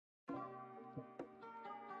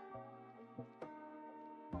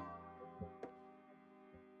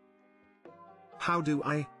How do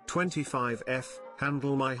I, 25F,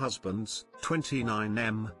 handle my husband's,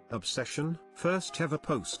 29M, obsession? First ever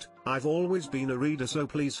post. I've always been a reader, so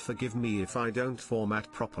please forgive me if I don't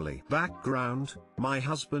format properly. Background: my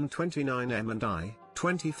husband 29M and I,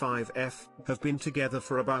 25F, have been together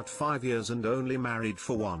for about 5 years and only married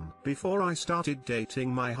for 1. Before I started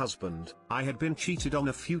dating my husband, I had been cheated on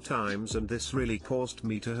a few times, and this really caused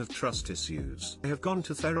me to have trust issues. I have gone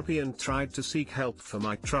to therapy and tried to seek help for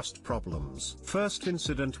my trust problems. First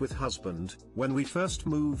incident with husband: when we first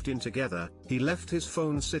moved in together, he left his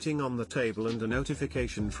phone sitting on the table and a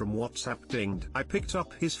notification from WhatsApp dinged. I picked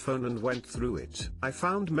up his phone and went through it. I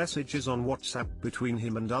found messages on WhatsApp between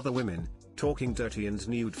him and other women, talking dirty and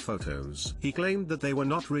nude photos. He claimed that they were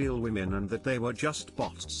not real women and that they were just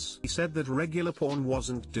bots. He said that regular porn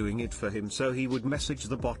wasn't doing it for him, so he would message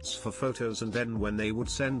the bots for photos, and then when they would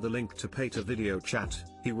send the link to pay to video chat,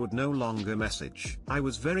 he would no longer message. I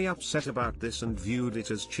was very upset about this and viewed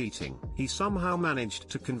it as cheating. He somehow managed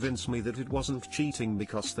to convince me that it wasn't cheating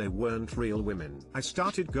because they weren't real women. I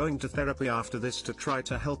started going to therapy after this to try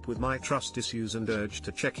to help with my trust issues and urge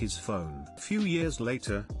to check his phone. A few years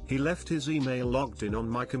later, he left his email logged in on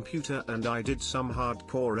my computer, and I did some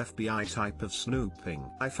hardcore FBI type of snooping.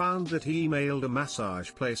 I found that he emailed a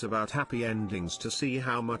massage place about happy endings to see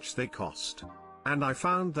how much they cost. And I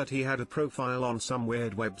found that he had a profile on some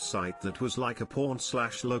weird website that was like a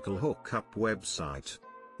porn/local hookup website.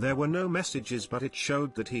 There were no messages, but it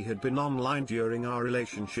showed that he had been online during our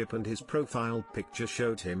relationship, and his profile picture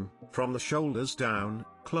showed him, from the shoulders down,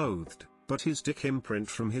 clothed, but his dick imprint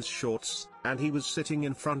from his shorts, and he was sitting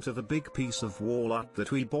in front of a big piece of wall art that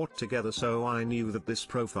we bought together, so I knew that this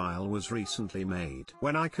profile was recently made.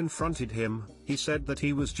 When I confronted him, he said that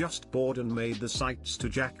he was just bored and made the sites to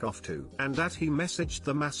jack off to, and that he messaged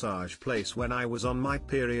the massage place when I was on my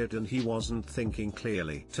period and he wasn't thinking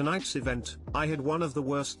clearly. Tonight's event: I had one of the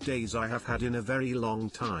worst days I have had in a very long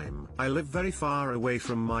time. I live very far away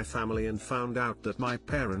from my family and found out that my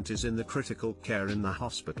parent is in the critical care in the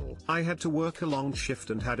hospital. I had to work a long shift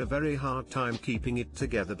and had a very hard time keeping it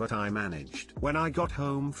together, but I managed. When I got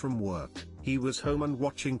home from work, he was home and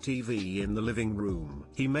watching TV in the living room.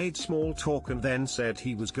 He made small talk and then said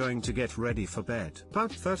he was going to get ready for bed.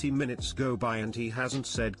 About 30 minutes go by and he hasn't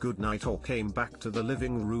said goodnight or came back to the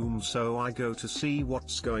living room, so I go to see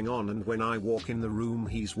what's going on, and when I walk in the room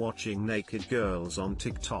he's watching naked girls on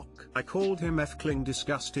TikTok. I called him F-cling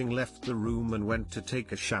disgusting, left the room and went to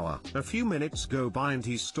take a shower. A few minutes go by and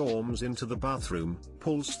he storms into the bathroom,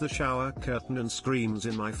 pulls the shower curtain and screams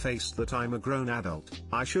in my face that I'm a grown adult.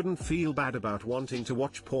 I shouldn't feel bad about wanting to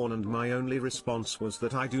watch porn, and my only response was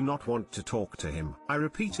that I do not want to talk to him. I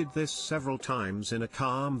repeated this several times in a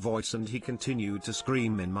calm voice and he continued to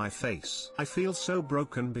scream in my face. I feel so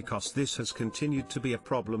broken because this has continued to be a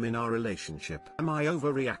problem in our relationship. Am I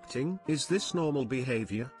overreacting? Is this normal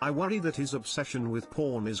behavior? I worry that his obsession with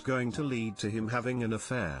porn is going to lead to him having an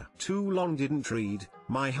affair. Too long didn't read.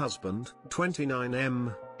 My husband,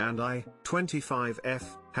 29M, and I,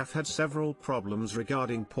 25F, have had several problems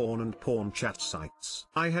regarding porn and porn chat sites.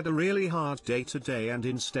 I had a really hard day today, and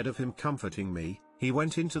instead of him comforting me, he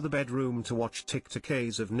went into the bedroom to watch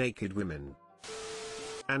TikToks of naked women.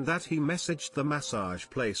 And that he messaged the massage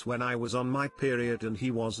place when I was on my period and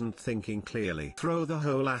he wasn't thinking clearly. Throw the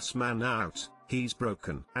whole ass man out, he's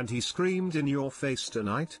broken. And he screamed in your face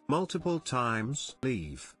tonight multiple times.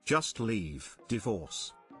 Leave. Just leave.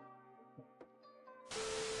 Divorce.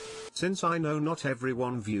 Since I know not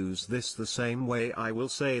everyone views this the same way, I will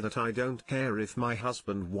say that I don't care if my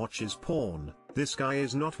husband watches porn. This guy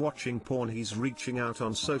is not watching porn, he's reaching out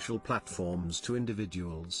on social platforms to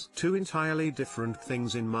individuals. Two entirely different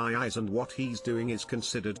things in my eyes, and what he's doing is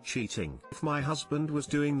considered cheating. If my husband was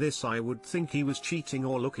doing this, I would think he was cheating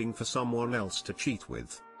or looking for someone else to cheat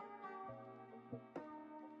with.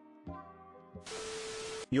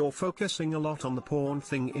 You're focusing a lot on the porn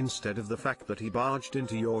thing instead of the fact that he barged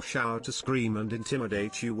into your shower to scream and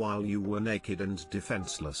intimidate you while you were naked and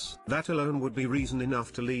defenseless. That alone would be reason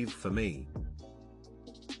enough to leave for me.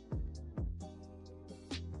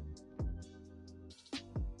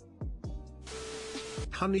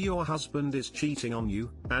 Honey, your husband is cheating on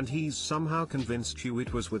you, and he's somehow convinced you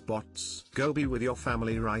it was with bots. Go be with your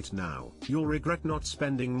family right now. You'll regret not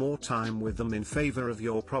spending more time with them in favor of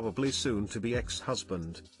your probably soon-to-be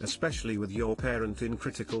ex-husband, especially with your parent in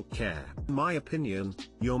critical care. In my opinion,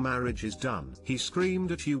 your marriage is done. He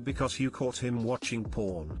screamed at you because you caught him watching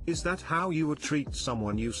porn. Is that how you would treat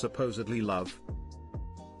someone you supposedly love?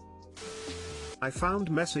 I found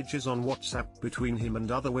messages on WhatsApp between him and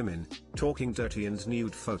other women, talking dirty and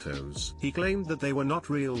nude photos. He claimed that they were not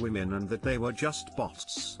real women and that they were just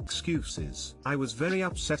bots. Excuses. I was very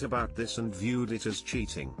upset about this and viewed it as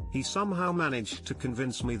cheating. He somehow managed to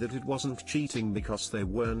convince me that it wasn't cheating because they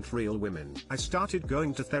weren't real women. I started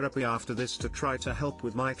going to therapy after this to try to help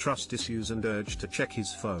with my trust issues and urged to check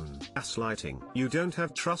his phone. Gaslighting. You don't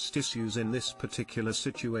have trust issues in this particular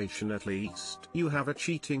situation, at least. You have a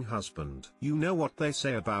cheating husband. You know what they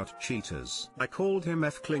say about cheaters. I called him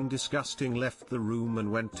F-cling disgusting, left the room and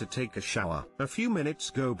went to take a shower. A few minutes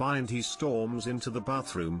go by and he storms into the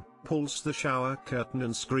bathroom, pulls the shower curtain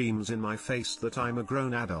and screams in my face that I'm a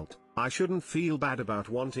grown adult. I shouldn't feel bad about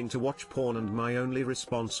wanting to watch porn, and my only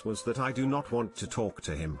response was that I do not want to talk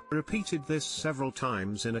to him. I repeated this several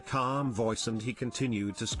times in a calm voice and he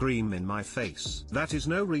continued to scream in my face. That is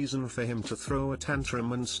no reason for him to throw a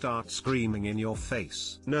tantrum and start screaming in your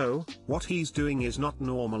face. No, what he's doing is not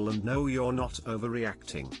normal, and no, you're not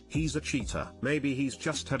overreacting. He's a cheater. Maybe he's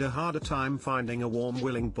just had a harder time finding a warm,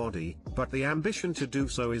 willing body, but the ambition to do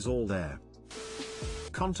so is all there.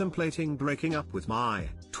 Contemplating breaking up with my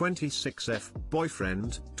 26F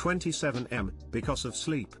boyfriend, 27M, because of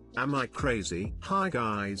sleep. Am I crazy? Hi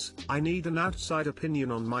guys, I need an outside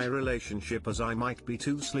opinion on my relationship as I might be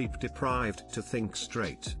too sleep deprived to think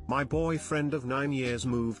straight. My boyfriend of 9 years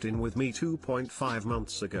moved in with me 2.5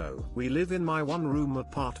 months ago. We live in my one-room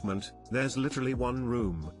apartment. There's literally one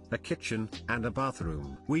room, a kitchen, and a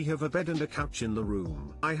bathroom. We have a bed and a couch in the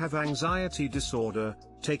room. I have anxiety disorder,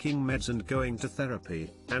 taking meds and going to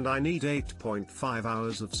therapy, and I need 8.5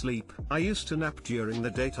 hours of sleep. I used to nap during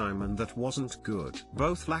the daytime and that wasn't good.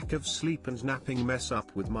 Both lack of sleep and napping mess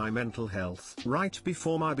up with my mental health. Right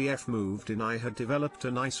before my BF moved in, I had developed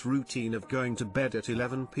a nice routine of going to bed at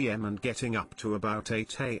 11 PM and getting up to about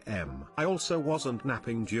 8 AM. I also wasn't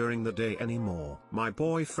napping during the day anymore. My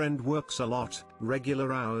boyfriend works a lot,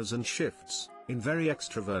 regular hours and shifts, very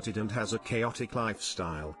extroverted and has a chaotic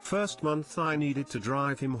lifestyle. First month I needed to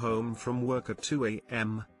drive him home from work at 2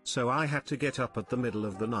 AM, so I had to get up at the middle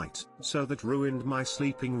of the night. So that ruined my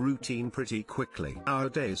sleeping routine pretty quickly.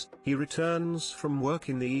 Nowadays, he returns from work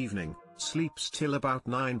in the evening, sleeps till about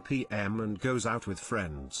 9 PM and goes out with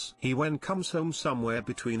friends. He comes home somewhere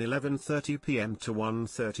between 11:30 PM to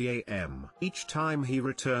 1:30 AM. Each time he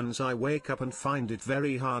returns I wake up and find it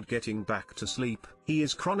very hard getting back to sleep. He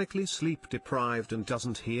is chronically sleep deprived and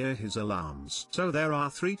doesn't hear his alarms. So there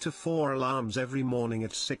are 3 to 4 alarms every morning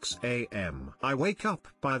at 6 AM. I wake up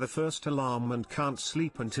by the first alarm and can't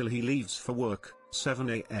sleep until he leaves for work. 7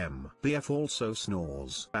 AM. BF also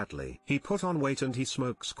snores badly. He put on weight and he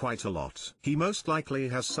smokes quite a lot. He most likely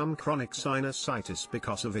has some chronic sinusitis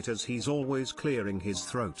because of it, as he's always clearing his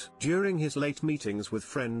throat. During his late meetings with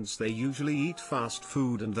friends they usually eat fast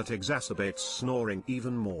food and that exacerbates snoring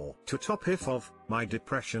even more. To top of my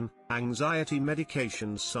depression, anxiety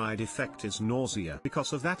medication's side effect is nausea.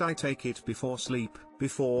 Because of that I take it before sleep.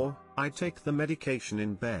 Before, I take the medication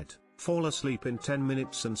in bed, fall asleep in 10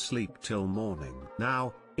 minutes and sleep till morning.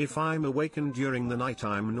 Now, if I'm awakened during the night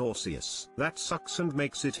I'm nauseous. That sucks and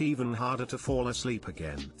makes it even harder to fall asleep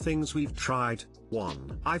again. Things we've tried.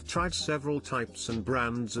 1. I've tried several types and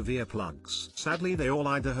brands of earplugs. Sadly they all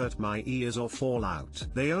either hurt my ears or fall out.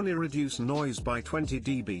 They only reduce noise by 20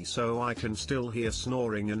 dB so I can still hear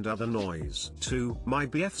snoring and other noise. 2. My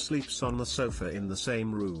BF sleeps on the sofa in the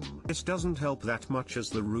same room. This doesn't help that much as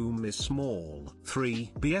the room is small.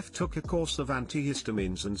 3. BF took a course of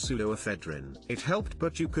antihistamines and pseudoephedrine. It helped,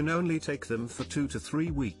 but you can only take them for 2 to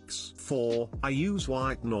 3 weeks. 4. I use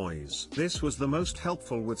white noise. This was the most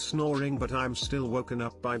helpful with snoring, but I'm still woken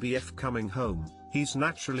up by BF coming home. He's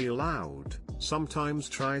naturally loud, sometimes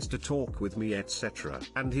tries to talk with me etc.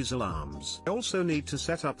 and his alarms. I also need to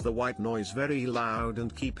set up the white noise very loud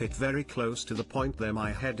and keep it very close to the point that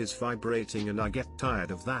my head is vibrating and I get tired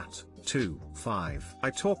of that. 2. 5. I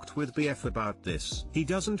talked with BF about this. He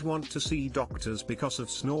doesn't want to see doctors because of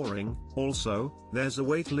snoring. Also, there's a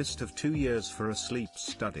wait list of 2 years for a sleep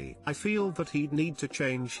study. I feel that he'd need to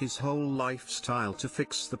change his whole lifestyle to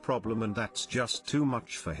fix the problem, and that's just too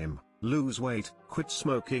much for him. Lose weight, quit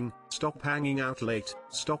smoking, stop hanging out late,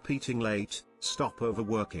 stop eating late, stop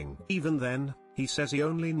overworking. Even then, he says he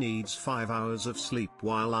only needs 5 hours of sleep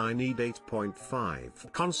while I need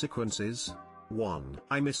 8.5. Consequences. 1.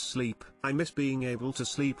 I miss sleep. I miss being able to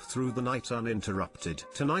sleep through the night uninterrupted.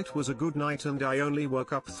 Tonight was a good night and I only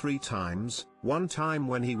woke up 3 times, one time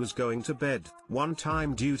when he was going to bed, one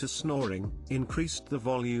time due to snoring, increased the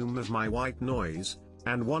volume of my white noise,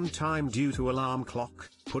 and one time due to alarm clock,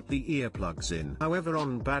 put the earplugs in. However,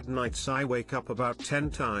 on bad nights I wake up about 10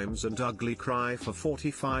 times and ugly cry for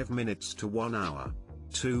 45 minutes to 1 hour.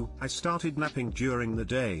 2. I started napping during the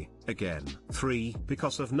day, again. 3.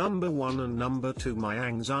 Because of number 1 and number 2 my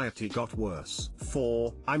anxiety got worse.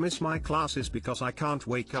 4. I miss my classes because I can't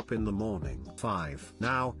wake up in the morning. 5.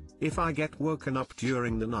 Now, if I get woken up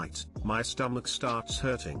during the night, my stomach starts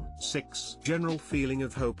hurting. 6. General feeling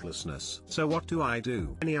of hopelessness. So what do I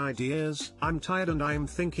do? Any ideas? I'm tired and I'm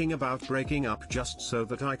thinking about breaking up just so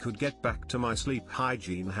that I could get back to my sleep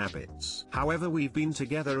hygiene habits. However, we've been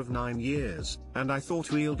together of 9 years, and I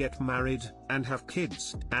thought we'll get married, and have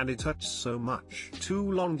kids, and it hurts so much.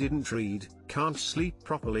 Too long didn't read, can't sleep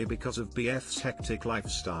properly because of BF's hectic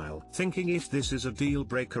lifestyle. Thinking if this is a deal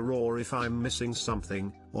breaker or if I'm missing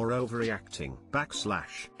something, or overreacting.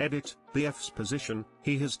 Edit, BF's position,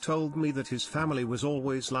 he has told me that his family was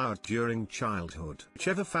always loud during childhood.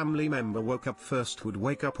 Whichever family member woke up first would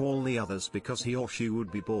wake up all the others because he or she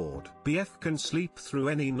would be bored. BF can sleep through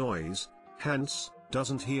any noise, hence,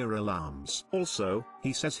 doesn't hear alarms. Also,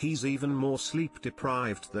 he says he's even more sleep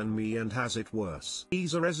deprived than me and has it worse.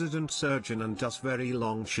 He's a resident surgeon and does very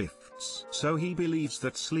long shifts. So he believes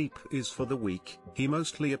that sleep is for the weak. He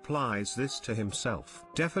mostly applies this to himself.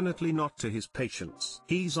 Definitely not to his patients.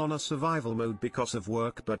 He's on a survival mode because of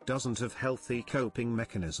work but doesn't have healthy coping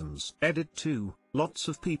mechanisms. Edit 2. Lots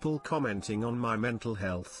of people commenting on my mental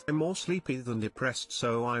health. I'm more sleepy than depressed,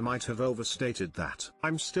 so I might have overstated that.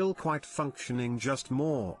 I'm still quite functioning, just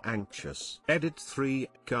more anxious. Edit 3.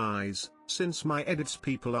 Guys, since my edits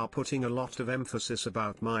people are putting a lot of emphasis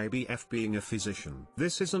about my BF being a physician.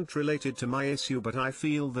 This isn't related to my issue, but I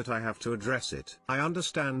feel that I have to address it. I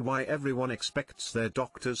understand why everyone expects their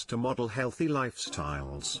doctors to model healthy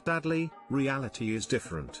lifestyles. Sadly, reality is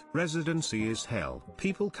different. Residency is hell.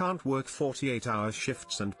 People can't work 48-hour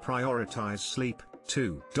shifts and prioritize sleep.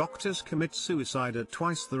 2. Doctors commit suicide at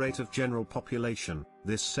twice the rate of general population.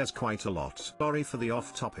 This says quite a lot. Sorry for the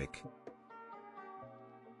off topic.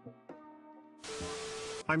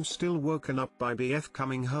 I'm still woken up by BF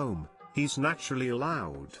coming home. He's naturally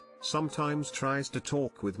loud, sometimes tries to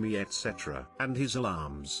talk with me, etc. And his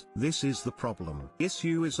alarms. This is the problem.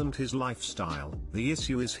 Issue isn't his lifestyle, the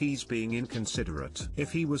issue is he's being inconsiderate.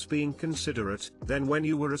 If he was being considerate, then when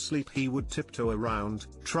you were asleep he would tiptoe around,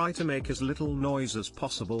 try to make as little noise as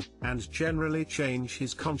possible, and generally change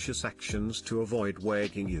his conscious actions to avoid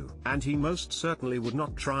waking you. And he most certainly would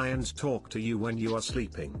not try and talk to you when you are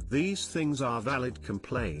sleeping. These things are valid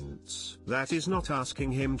complaints. That is not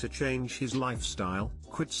asking him to change his lifestyle,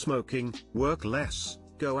 quit smoking, work less,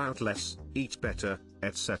 go out less, eat better,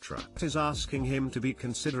 etc. It is asking him to be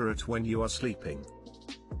considerate when you are sleeping.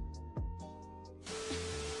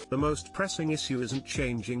 The most pressing issue isn't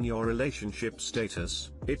changing your relationship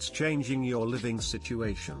status, it's changing your living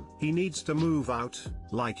situation. He needs to move out,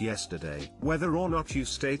 like yesterday. Whether or not you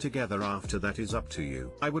stay together after that is up to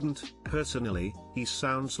you. I wouldn't, personally. He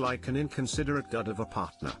sounds like an inconsiderate dud of a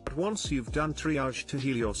partner. But once you've done triage to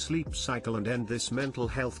heal your sleep cycle and end this mental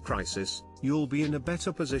health crisis, you'll be in a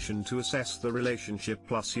better position to assess the relationship,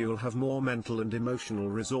 plus you'll have more mental and emotional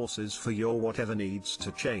resources for your whatever needs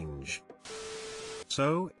to change.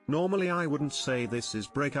 So, normally I wouldn't say this is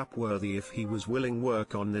breakup worthy if he was willing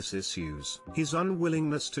work on this issues. His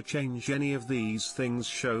unwillingness to change any of these things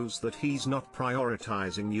shows that he's not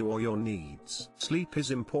prioritizing you or your needs. Sleep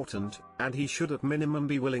is important, and he should at minimum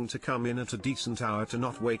be willing to come in at a decent hour to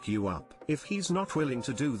not wake you up. If he's not willing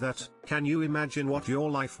to do that, can you imagine what your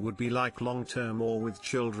life would be like long term or with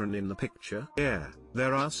children in the picture? Yeah,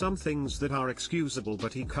 there are some things that are excusable,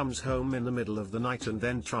 but he comes home in the middle of the night and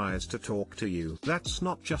then tries to talk to you. That's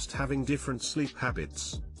not just having different sleep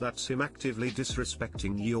habits, that's him actively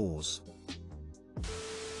disrespecting yours.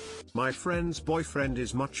 My friend's boyfriend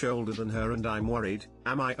is much older than her and I'm worried.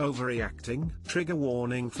 Am I overreacting? Trigger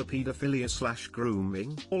warning for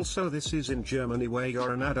pedophilia/grooming. Also, this is in Germany where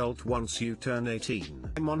you're an adult once you turn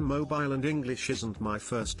 18. I'm on mobile and English isn't my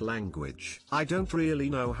first language. I don't really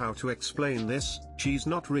know how to explain this. She's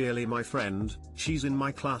not really my friend, she's in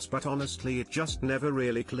my class, but honestly it just never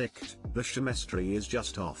really clicked. The chemistry is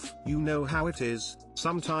just off. You know how it is,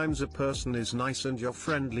 sometimes a person is nice and you're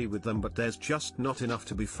friendly with them, but there's just not enough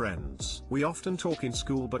to be friends. We often talk in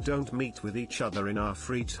school but don't meet with each other in our our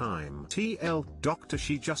free time. TL Doctor,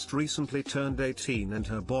 she just recently turned 18 and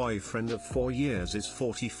her boyfriend of 4 years is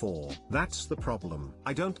 44. That's the problem.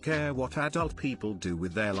 I don't care what adult people do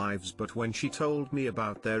with their lives, but when she told me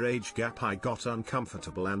about their age gap I got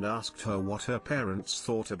uncomfortable and asked her what her parents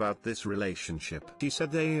thought about this relationship. She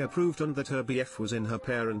said they approved and that her BF was in her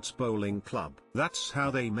parents' bowling club. That's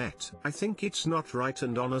how they met. I think it's not right,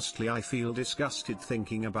 and honestly I feel disgusted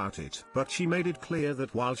thinking about it. But she made it clear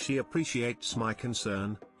that while she appreciates my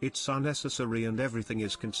concern, it's unnecessary and everything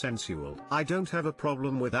is consensual. I don't have a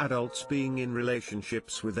problem with adults being in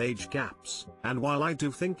relationships with age gaps, and while I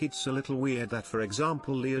do think it's a little weird that, for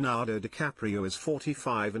example, Leonardo DiCaprio is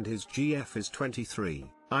 45 and his GF is 23,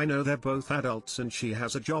 I know they're both adults and she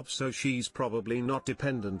has a job, so she's probably not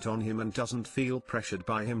dependent on him and doesn't feel pressured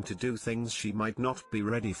by him to do things she might not be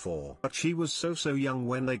ready for. But she was so young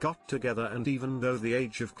when they got together, and even though the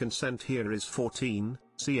age of consent here is 14,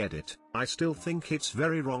 see edit, I still think it's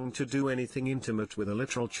very wrong to do anything intimate with a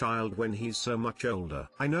literal child when he's so much older.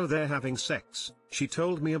 I know they're having sex, she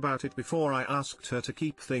told me about it before I asked her to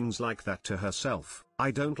keep things like that to herself.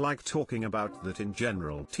 I don't like talking about that in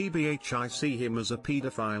general. TBH, I see him as a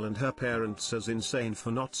pedophile and her parents as insane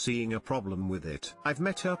for not seeing a problem with it. I've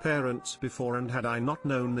met her parents before, and had I not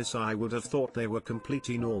known this I would have thought they were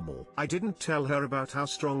completely normal. I didn't tell her about how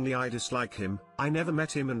strongly I dislike him. I never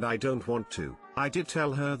met him and I don't want to. I did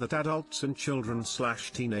tell her that adults and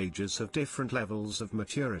children/teenagers have different levels of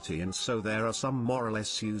maturity, and so there are some moral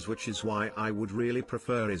issues, which is why I would really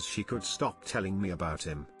prefer is she could stop telling me about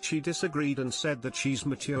him. She disagreed and said that she's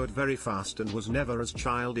matured very fast and was never as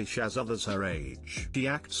childish as others her age. She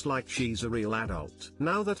acts like she's a real adult.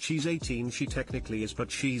 Now that she's 18 she technically is, but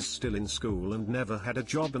she's still in school and never had a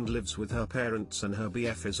job and lives with her parents, and her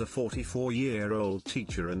BF is a 44-year-old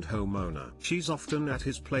teacher and homeowner. She's often at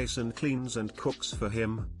his place and cleans and cooks for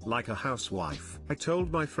him, like a housewife. I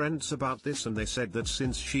told my friends about this and they said that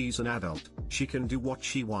since she's an adult, she can do what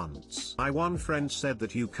she wants. My one friend said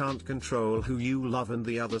that you can't control who you love, and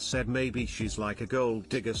the other said maybe she's like a gold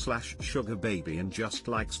digger/sugar baby and just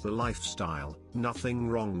likes the lifestyle. Nothing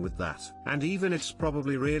wrong with that. And even it's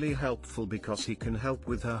probably really helpful because he can help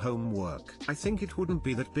with her homework. I think it wouldn't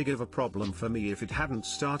be that big of a problem for me if it hadn't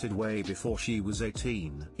started way before she was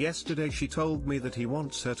 18. Yesterday she told me that he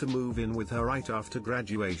wants her to move in with her right after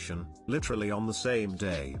graduation, literally on the same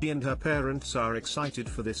day. She and her parents are excited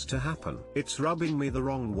for this to happen. It's rubbing me the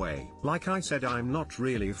wrong way. Like I said, I'm not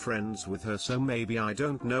really friends with her, so maybe I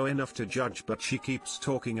don't know enough to judge, but she keeps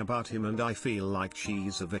talking about him and I feel like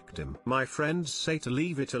she's a victim. My friends say to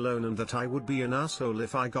leave it alone and that I would be an asshole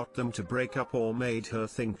if I got them to break up or made her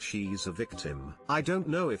think she's a victim. I don't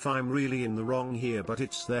know if I'm really in the wrong here, but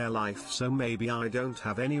it's their life, so maybe I don't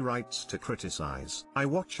have any rights to criticize. I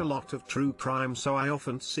watch a lot of true crime, so I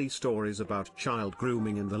often see stories about child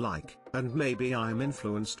grooming and the like, and maybe I'm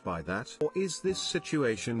influenced by that. Or is this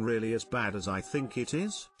situation really as bad as I think it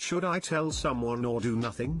is? Should I tell someone or do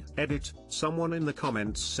nothing? Edit, someone in the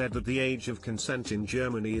comments said that the age of consent in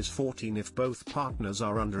Germany is 14 if both partners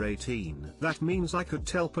are under 18. That means I could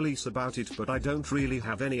tell police about it, but I don't really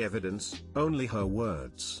have any evidence, only her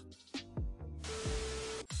words.